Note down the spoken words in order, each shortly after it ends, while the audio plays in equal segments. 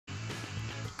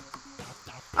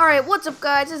Alright, what's up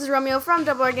guys? This is Romeo from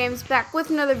Double R Games back with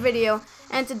another video.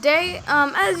 And today,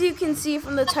 as you can see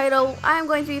from the title, I am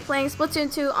going to be playing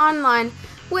Splatoon 2 online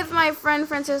with my friend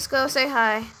Francisco. Say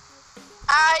hi.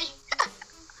 Hi.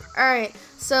 Alright,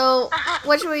 so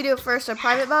what should we do first? A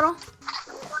private battle?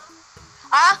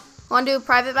 Huh? Want to do a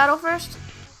private battle first?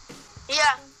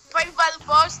 Yeah. Private battle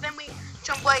first, then we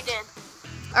jump right in.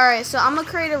 Alright, so I'm going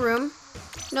to create a room.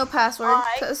 No password,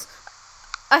 because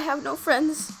I have no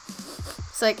friends.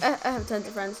 It's like, I have tons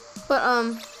of friends. But,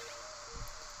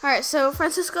 alright, so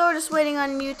Francisco, we're just waiting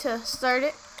on you to start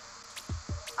it.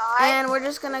 Alright. And we're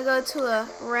just gonna go to a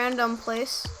random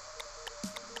place.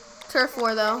 Turf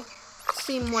War, though.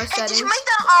 See more settings. Did you make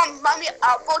the, mummy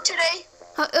apple today?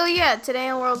 Oh, yeah, today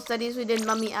in World Studies we did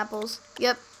mummy apples.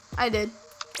 Yep, I did.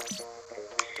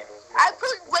 I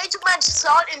put way too much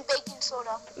salt and baking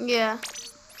soda. Yeah.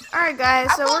 Alright,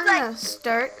 guys, so we're gonna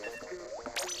start.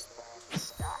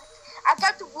 I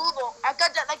got the ruler. I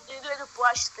got that, like, the little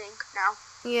brush thing now.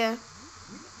 Yeah.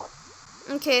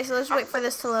 Okay, so let's wait for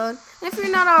this to load. And if you're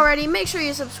not already, make sure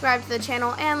you subscribe to the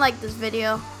channel and like this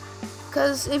video.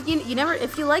 Cause if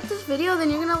if you like this video, then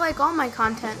you're gonna like all my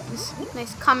content. This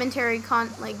nice commentary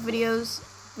videos,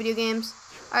 video games.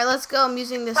 Alright, let's go. I'm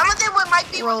using this some of them might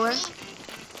be roller. With me.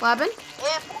 What happened?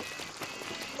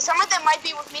 Some of them might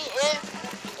be with me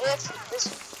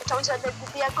if it turns out that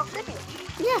would be a good video.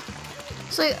 Yeah.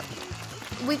 So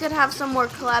we could have some more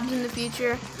collabs in the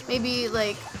future. Maybe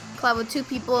like collab with two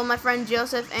people, my friend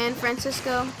Joseph and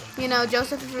Francisco. You know,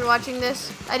 Joseph, if you're watching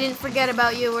this, I didn't forget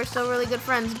about you. We're still really good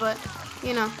friends, but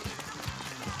you know.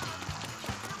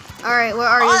 Alright, where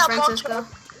are you, Francisco?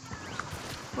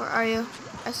 Where are you?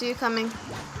 I see you coming.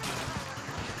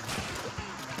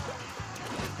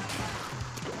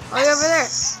 Oh, you're over there.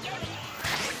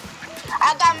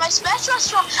 I got my special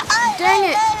strong. Dang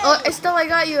it! Oh, I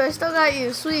got you. I still got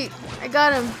you. Sweet. I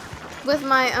got him with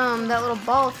my that little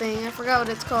ball thing. I forgot what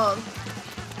it's called.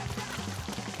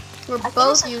 We're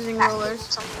both using rollers.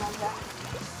 Something like that.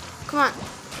 Come on.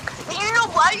 And you know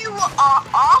why you were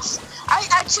off? I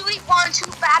actually won 2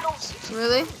 battles.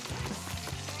 Really?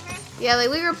 Yeah, like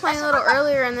we were playing a little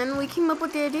earlier, and then we came up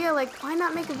with the idea, like, why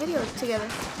not make a video together?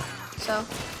 So,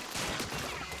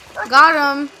 got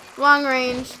him. Long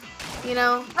range. You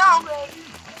know. Long range.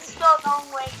 Still long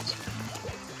range.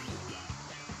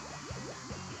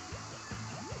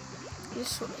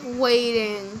 Just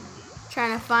waiting.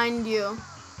 Trying to find you.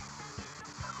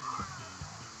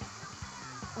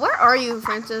 Where are you,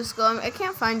 Francisco? I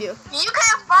can't find you. You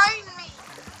can't find me.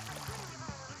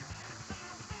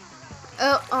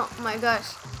 Oh my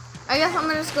gosh. I guess I'm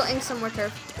gonna just go ink some more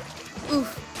turf.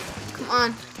 Oof. Come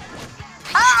on.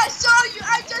 I saw you.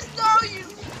 I just saw you.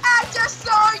 I just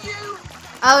saw you.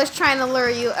 I was trying to lure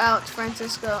you out,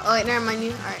 Francisco. Oh wait, never mind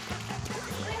you. Alright.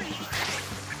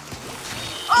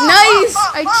 Nice!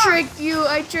 I tricked you.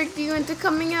 I tricked you into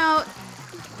coming out.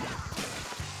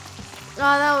 Oh,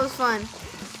 that was fun.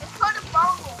 It's called a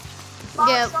ball.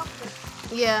 Yeah.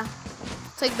 Something. Yeah.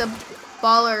 It's like the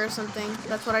baller or something.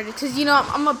 That's what I did. Cause you know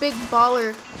I'm a big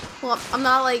baller. Well, I'm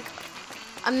not a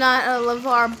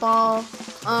LeVar Ball.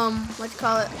 What you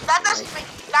call it? That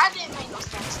didn't make no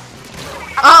sense.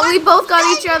 Oh, we both got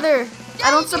each other.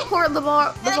 I don't support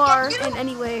LeVar in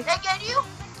any way. Did I get you?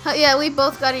 Yeah, we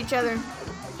both got each other.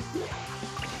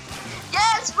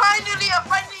 Yes, finally, I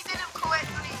finally did it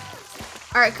correctly.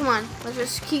 Alright, come on. Let's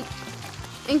just keep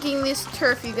inking this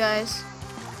turf, you guys.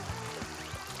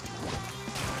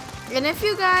 And if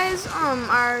you guys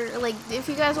if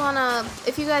you guys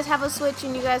have a Switch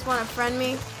and you guys wanna friend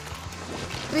me,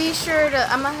 be sure to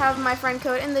I'm gonna have my friend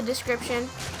code in the description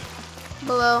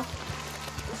below.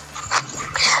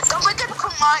 Don't forget to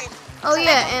put mine. Oh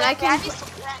yeah, and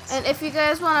and if you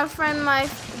guys wanna friend my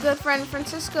good friend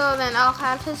Francisco, then I'll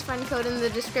have his friend code in the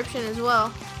description as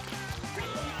well.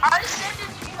 I'll send it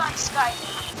to you on Skype.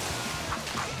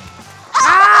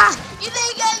 Ah! You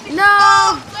didn't get me.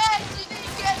 No! You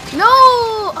didn't get me.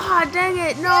 No! Ah, dang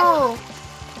it, no!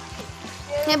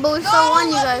 Yeah, but we still won,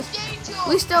 you guys.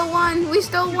 We still won. We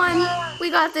still won. We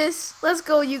got this. Let's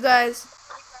go, you guys.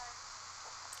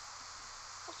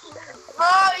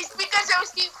 Oh, it's because I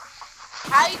was keep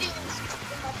hiding in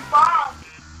my bomb.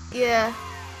 Yeah.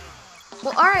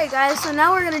 Well, alright, guys. So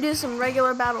now we're gonna do some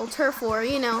regular battle turf war.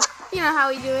 You know how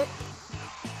we do it.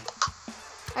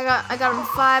 I got him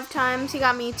 5 times. He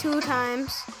got me 2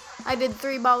 times. I did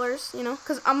 3 ballers. You know,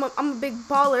 cause I'm a big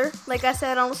baller. Like I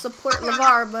said, I don't support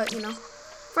LeVar, but you know,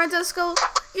 Francisco,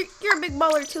 you're a big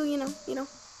baller too. You know.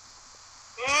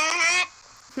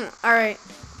 Alright.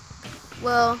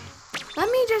 Well,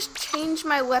 let me just change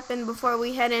my weapon before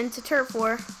we head into turf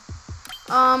war.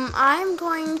 I'm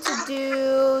going to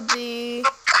do the,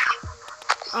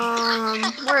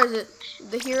 where is it?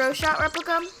 The hero shot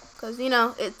replica. Because, you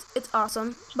know, it's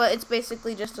awesome. But it's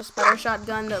basically just a spider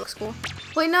shotgun that looks cool.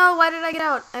 Wait, no, why did I get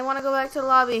out? I want to go back to the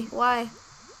lobby. Why?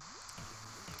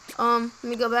 Let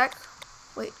me go back.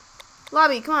 Wait.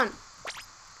 Lobby, come on.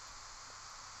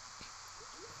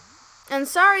 And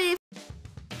sorry if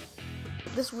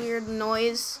this weird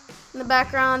noise in the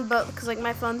background, but because like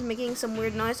my phone's making some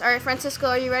weird noise. Alright, Francisco,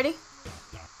 are you ready?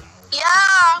 Yeah,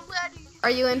 I'm ready. Are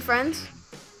you in friends?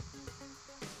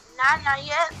 Nah, not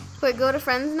yet. Wait, go to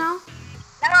friends now?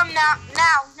 No, I'm not.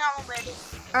 Now I'm ready.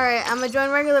 Alright, I'm gonna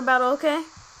join regular battle, okay? Okay.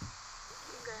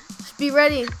 Just be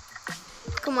ready.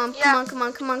 Come on, Yeah. come on, come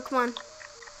on, come on, come on.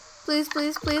 Please,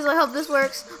 please, please, I hope this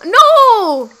works.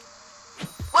 No!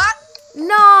 What?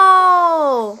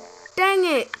 No! Dang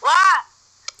it. What?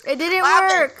 It didn't What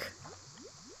happened? work.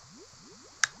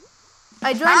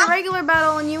 I joined a regular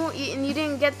battle and you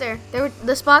didn't get there.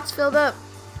 The spots filled up.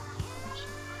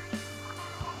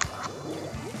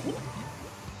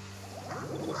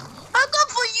 How come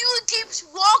for you it keeps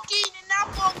walking and not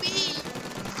for me?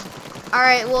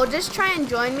 Alright, well just try and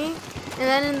join me. And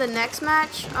then in the next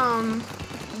match,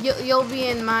 you'll be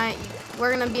in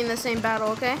we're gonna be in the same battle,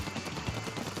 okay?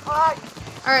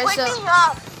 Alright, Wake so me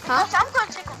up. huh? Because I'm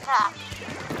gonna take a nap.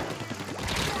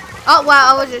 Oh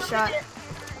wow, I was just shot.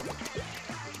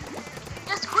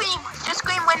 Just scream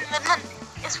when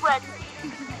it's ready.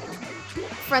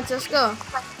 Francisco,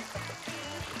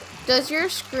 does your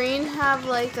screen have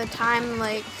like the time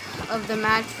like of the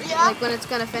match, Yeah. like when it's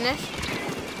gonna finish?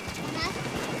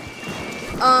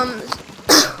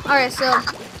 Mm-hmm. Alright, so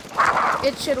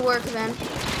it should work then.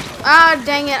 Ah,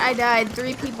 dang it, I died.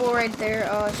 3 people right there.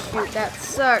 Oh shoot, that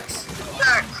sucks.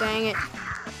 Dang it.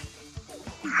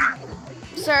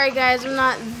 Sorry guys, I'm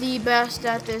not the best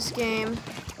at this game,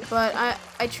 but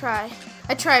I try.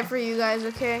 I try for you guys,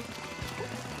 okay?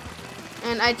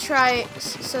 And I try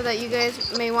so that you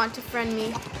guys may want to friend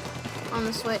me on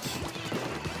the Switch.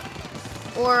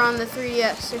 Or on the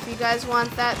 3DS. If you guys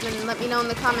want that, then let me know in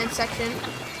the comment section.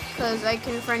 Because I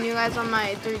can friend you guys on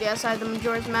my 3DS. I have the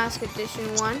Majora's Mask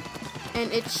Edition 1.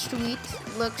 And it's sweet.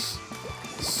 Looks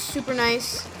super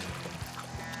nice.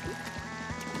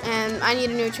 And I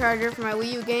need a new charger for my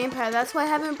Wii U gamepad. That's why I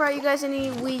haven't brought you guys any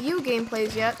Wii U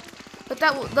gameplays yet. But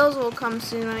those will come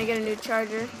soon when I get a new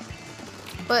charger.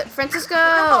 But Francisco,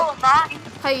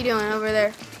 how you doing over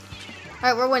there?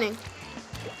 Alright, we're winning.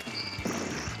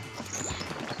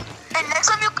 And next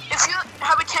time, if you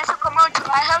have a chance to come over to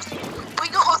my house,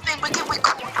 bring the whole thing, we can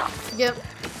record. Yep.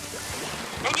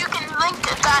 And you can link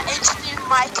that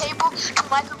HDMI cable to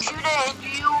my computer, and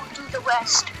you do the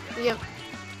rest. Yep.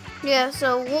 Yeah,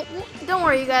 so don't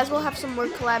worry, you guys. We'll have some more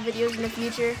collab videos in the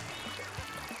future.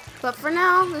 But for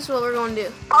now, this is what we're going to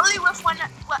do. Probably with one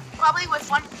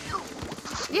of you.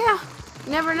 Yeah.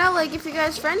 You never know. Like, if you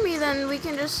guys friend me, then we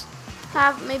can just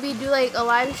maybe do like a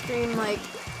live stream, like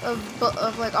of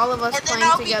like all of us And playing then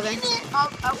I'll together. Be in it.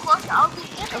 Of course, I'll be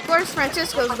in it. Of course,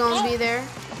 Francisco's gonna be there.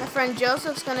 My friend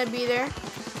Joseph's gonna be there.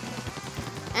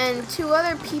 And 2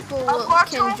 other people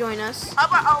can join us. How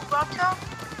about Alberto?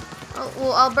 Oh,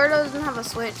 well, Alberto doesn't have a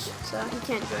Switch, so he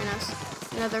can't join us.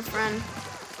 Another friend.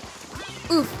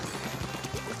 Oof.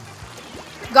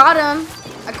 Got him.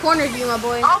 I cornered you, my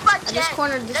boy. Oh, but I just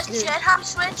cornered this does dude. Jet have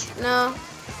Switch? No.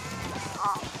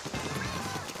 Oh.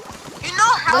 You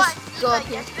know how Let's I knew go that up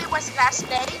here. yesterday was last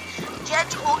day? Jet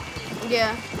told me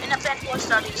Yeah. in the Fed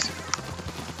Studies.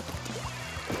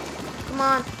 Come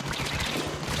on.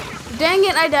 Dang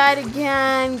it, I died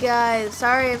again, guys.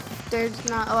 Sorry if there's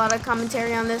not a lot of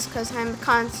commentary on this because I'm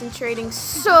concentrating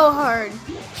so hard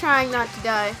trying not to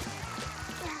die.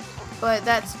 But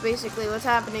that's basically what's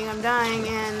happening. I'm dying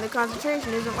and the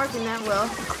concentration isn't working that well.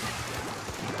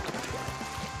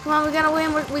 Come on, we gotta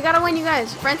win. We gotta win, you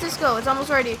guys. Francisco, it's almost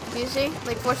ready. Do you see?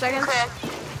 Like 4 seconds? Okay.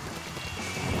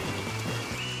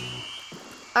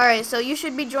 Alright, so you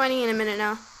should be joining in a minute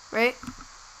now, right?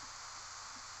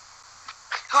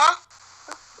 Huh?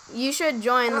 You should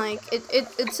join, like,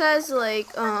 it says, like,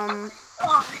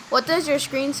 what does your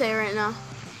screen say right now?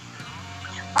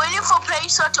 Waiting for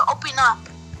PlayStation to open up.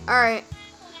 Alright.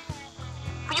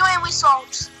 Viewing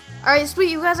results. Alright, sweet,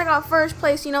 you guys, I got first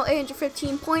place, you know,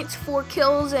 815 points, 4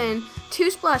 kills, and 2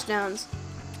 splashdowns.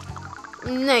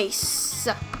 Nice.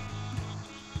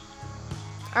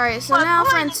 Alright, so now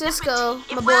Francisco, my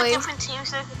If we're boy. different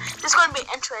teams, this is gonna be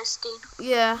interesting.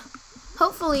 Yeah.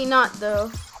 Hopefully not,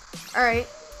 though. Alright.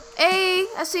 Hey,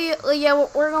 I see you. Yeah,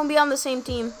 we're gonna be on the same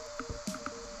team.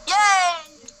 Yay!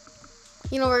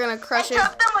 You know, we're gonna crush it. Tell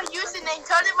them my username.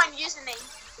 Tell them my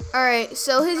username. Alright,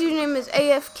 so his username is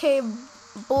AFK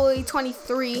boy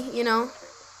 23, you know.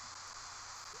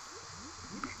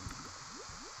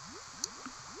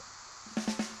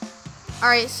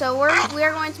 Alright, so we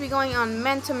are going to be going on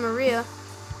Manta Maria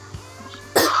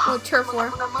with Turf War.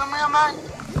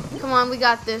 Come on, we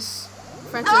got this.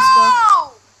 Francisco.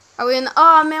 No! Are we in the,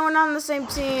 oh man, we're not on the same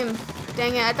team.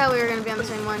 Dang it, I thought we were gonna be on the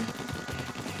same one.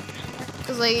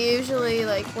 Cause like usually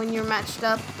like when you're matched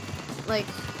up like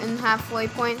in halfway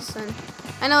points, and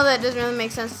I know that doesn't really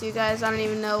make sense to you guys. I don't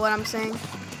even know what I'm saying.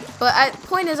 But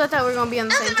point is I thought we were gonna be on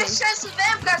the same team. It doesn't make sense to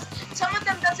them because some of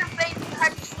them doesn't play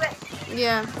hard to switch.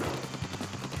 Yeah.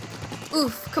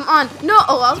 Oof, come on. No,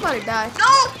 oh, I was about to die.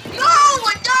 No,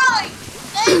 I died.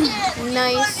 Dang it.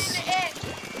 Nice.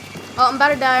 Oh, I'm about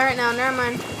to die right now. Never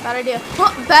mind. Bad idea.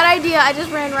 Oh, bad idea. I just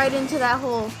ran right into that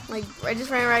hole. Like, I just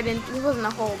ran right in. It wasn't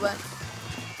a hole, but.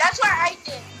 That's what I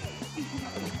did.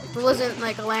 It wasn't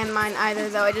like a landmine either,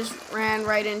 though. I just ran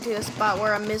right into a spot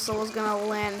where a missile was going to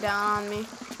land down on me.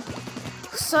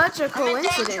 Such a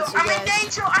coincidence, you guys. I'm in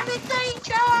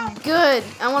danger. Good.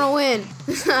 I want to win.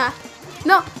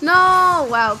 No.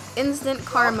 Wow. Instant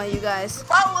karma, you guys.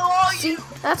 See,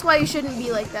 that's why you shouldn't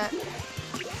be like that.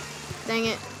 Dang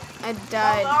it. I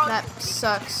died. That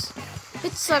sucks.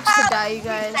 It sucks to die, you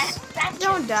guys.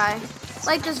 Don't die.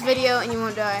 Like this video and you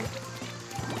won't die.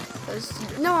 Because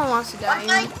no one wants to die, you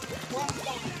know?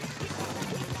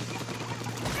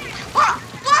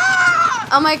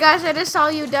 Oh my gosh, I just saw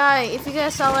you die. If you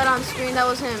guys saw that on screen, that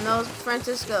was him. That was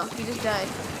Francisco. He just died.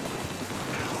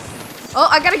 Oh,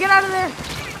 I gotta get out of there.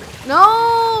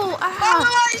 No! Ah.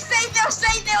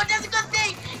 Stay there. That's a good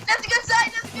thing. That's a good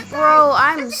sign. Bro,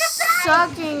 I'm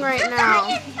sucking right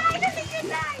now.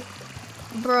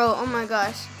 Bro, oh my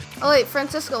gosh. Oh wait,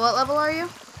 Francisco, what level are you?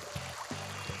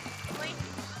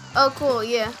 Oh cool,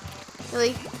 yeah.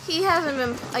 Like, he hasn't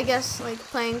been, I guess, like,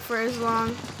 playing for as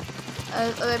long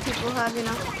as other people have, you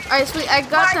know. Alright, sweet, I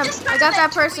got them. I got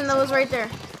that person that was right there.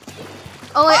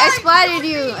 Oh wait, I splatted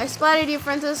you. I splatted you,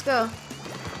 Francisco.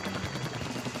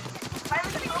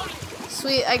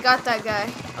 Sweet, I got that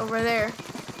guy over there.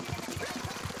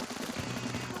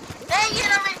 Dang it,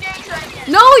 I'm in danger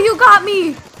again. No, you got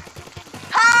me!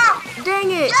 Ha!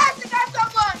 Dang it! Yes, I got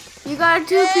someone! You got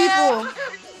two people.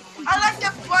 I like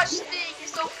the brush thing,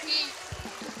 it's so cute.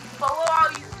 But where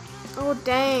are you? Oh,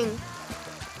 dang.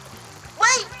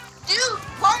 Wait, dude,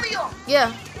 Romeo!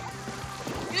 Yeah.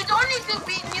 You don't need to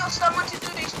be near someone to do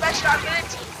the special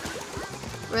ability.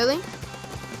 Really?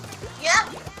 Yeah.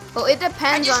 Well, it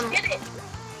depends I on. just did it.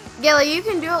 Yeah, like you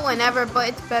can do it whenever, but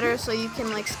it's better so you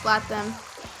can like splat them.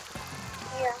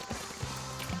 Yeah.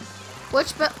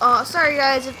 Oh, sorry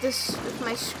guys if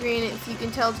my screen, if you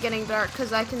can tell it's getting dark,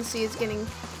 because I can see it's getting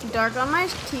dark on my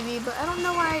TV, but I don't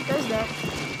know why it does that.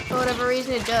 For whatever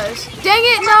reason it does. Dang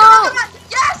it, no!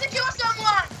 Yes, I killed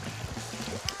someone!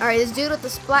 Alright, this dude with the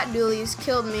splat dualies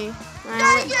killed me.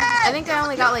 I think I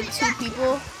only got like 2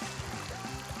 people.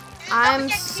 I'm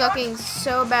sucking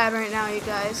so bad right now, you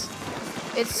guys.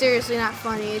 It's seriously not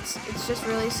funny. It's just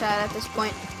really sad at this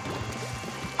point.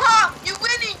 Oh, you're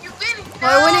winning!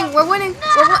 No. We're winning!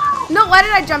 No, why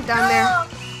did I jump down there?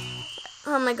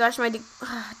 Oh my gosh,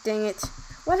 dang it.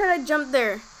 Why did I jump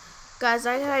there? Guys,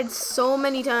 I died so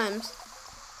many times.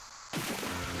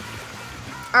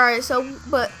 Alright, so,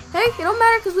 but, hey, it don't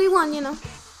matter because we won, you know.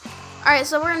 Alright,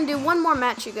 so we're going to do one more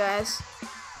match, you guys.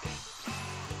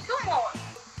 2 more.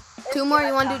 2 more?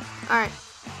 You want to do? Alright.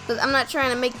 Because I'm not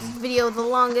trying to make this video the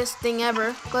longest thing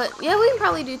ever. But, yeah, we can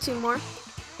probably do 2 more.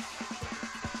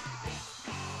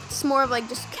 It's more of, like,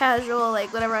 just casual,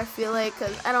 like, whatever I feel like.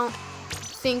 Because I don't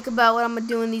think about what I'm going to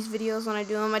do in these videos when I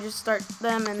do them. I just start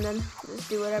them and then just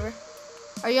do whatever.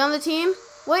 Are you on the team?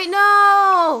 Wait,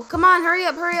 no! Come on, hurry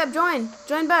up, join.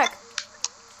 Join back.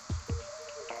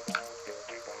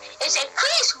 It said,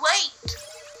 please wait.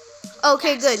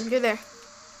 Okay, yes. Good, you're there.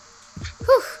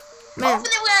 Whew, man.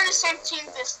 Hopefully we're on the same team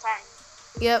this time.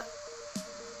 Yep.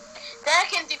 Then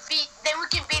we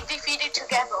can be defeated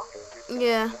together.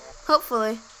 Yeah,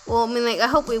 hopefully. Well, I mean, like, I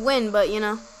hope we win, but, you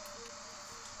know.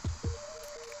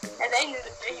 And then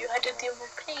you had to deal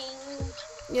with pain.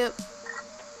 Yep.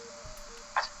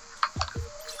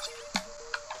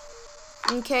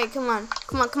 Okay, come on.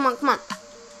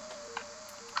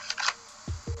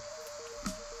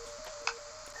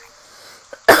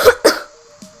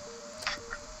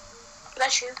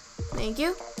 Bless you. Thank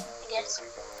you. Yes.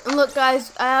 And look,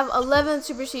 guys, I have 11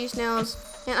 Super Sea Snails,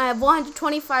 and I have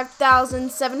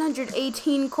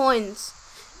 125,718 coins.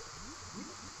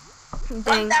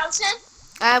 Dang. 1,000?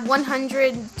 I have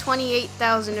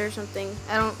 128,000 or something.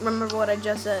 I don't remember what I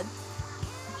just said.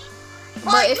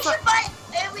 But if you should buy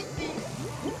everything.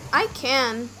 I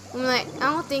can. I'm like,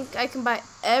 I don't think I can buy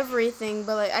everything,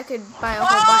 but like I could buy a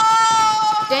whole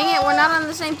bunch. Dang it, we're not on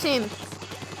the same team.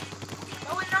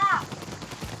 No, we're not.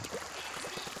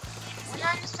 We're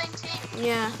not on the same team.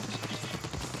 Yeah.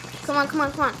 Come on, come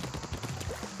on, come on.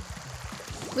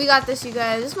 We got this, you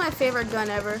guys. This is my favorite gun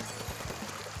ever.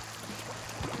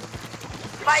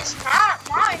 But it's not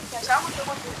mine, because I was the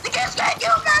one who... The kids can't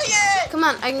kill me yet! Come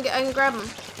on, I can grab him.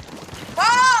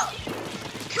 Oh!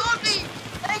 Killed me!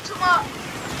 Thanks so much.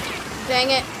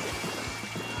 Dang it.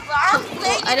 Well,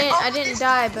 I didn't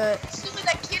die, but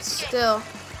still.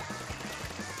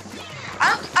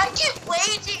 I keep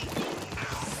waiting.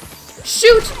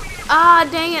 Shoot! Ah,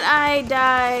 dang it, I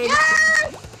died.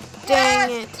 Yes!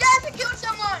 Dang it. Yes, I killed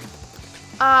someone.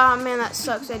 Ah, man, that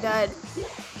sucks. I died.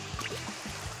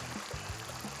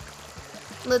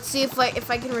 Let's see if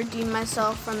I can redeem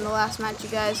myself from the last match, you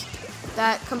guys.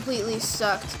 That completely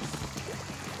sucked.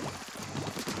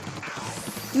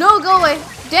 No, go away.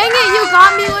 Dang it, you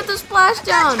got me with the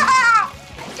splashdown.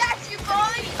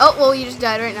 Oh, well, you just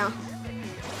died right now.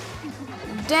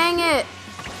 Dang it.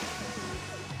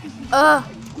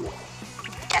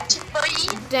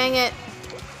 Dang it.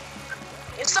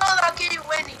 It's all about getting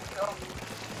winning, though.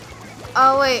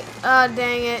 Oh, wait. Oh,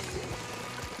 dang it.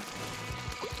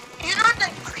 You know the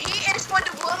key is for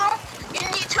the willow? You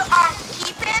need to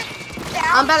keep it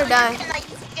down. I'm about to die. You can,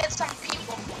 like, get some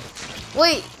people.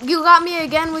 Wait, you got me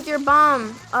again with your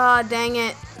bomb. Ah, dang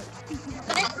it.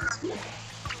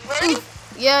 Really?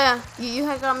 Yeah, you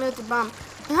had got me with the bomb.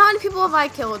 And how many people have I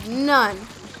killed? None.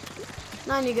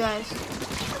 None, you guys.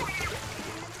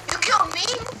 You killed me?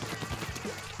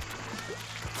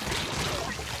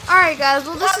 Alright, guys.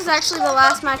 Well, this is actually the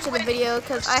last match of the video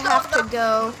because I have to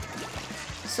go.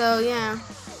 So, yeah.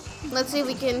 Let's see if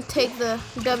we can take the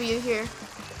W here.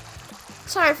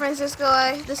 Sorry,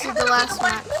 Francisco. This is the last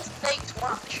match.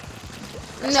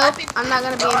 Nope, I'm not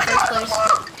going to be in first place.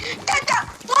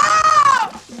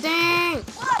 Dang.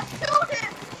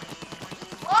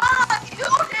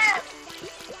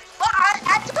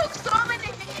 I took so many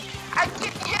hits. I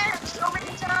get hit so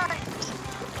many times.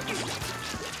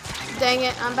 Dang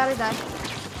it, I'm about to die.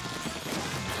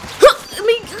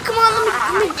 Come on,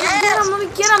 let me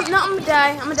get him. No, I'm gonna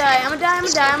die. I'm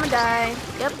gonna die.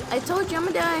 Yep, I told you I'm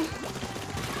gonna die.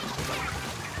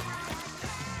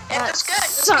 That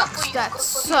sucks. That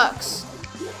sucks.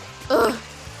 Ugh.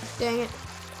 Dang it.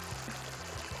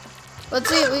 Let's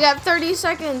see. We got 30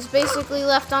 seconds basically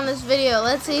left on this video.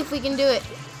 Let's see if we can do it.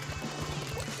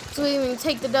 So we can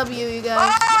take the W, you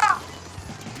guys.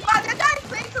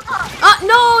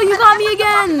 No! You got me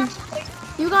again!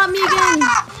 You got me again!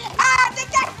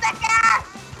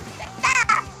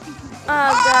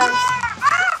 Oh, gosh.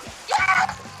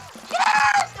 Yes!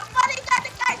 Somebody got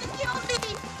the guy to kill me!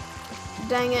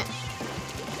 Dang it.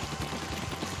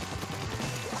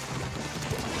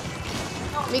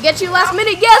 Let me get you last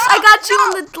minute. Yes, I got you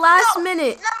on the last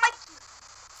minute.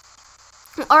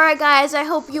 Alright, guys, I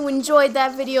hope you enjoyed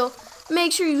that video.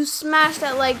 Make sure you smash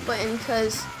that like button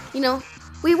because, you know,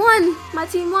 we won. My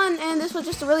team won, and this was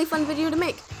just a really fun video to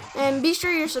make. And be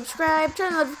sure you're subscribed,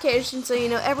 turn on notifications so you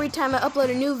know every time I upload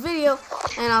a new video.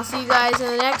 And I'll see you guys in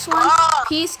the next one.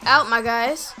 Peace out, my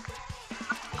guys.